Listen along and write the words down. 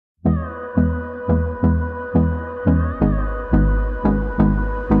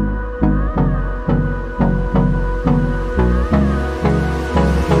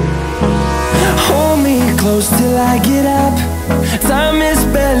I get up, time is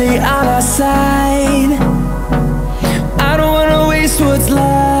barely on our side. I don't wanna waste what's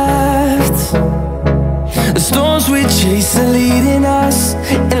left. The storms we chase are leading us,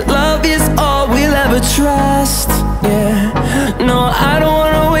 and love is all we'll ever trust. Yeah, no, I don't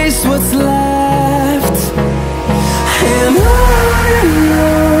wanna waste what's left. And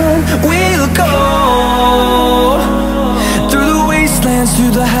on we'll go, through the wastelands,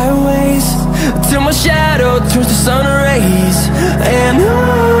 through the highways, till my shadow turns to sun rays. And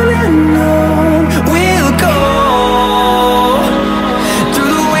on we'll go,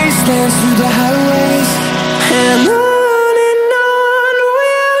 through the wastelands, through the highways, and on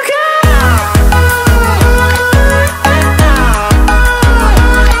we'll go.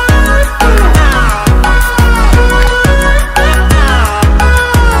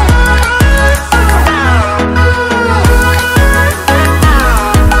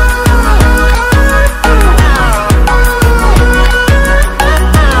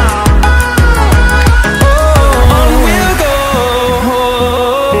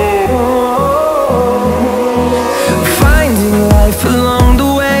 Along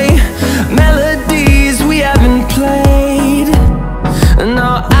the way, melodies we haven't played. No,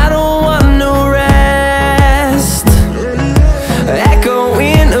 I don't want no rest.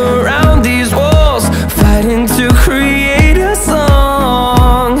 Echoing around these walls, fighting to create a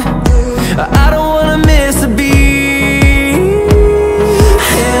song. I don't wanna miss a beat.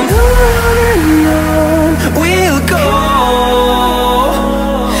 And on we'll go,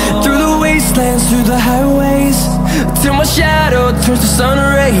 through the wastelands, through the highways, till my shadow turns to sun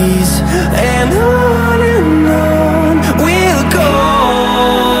rays. And on we'll go,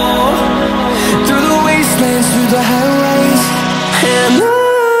 through the wastelands, through the highways.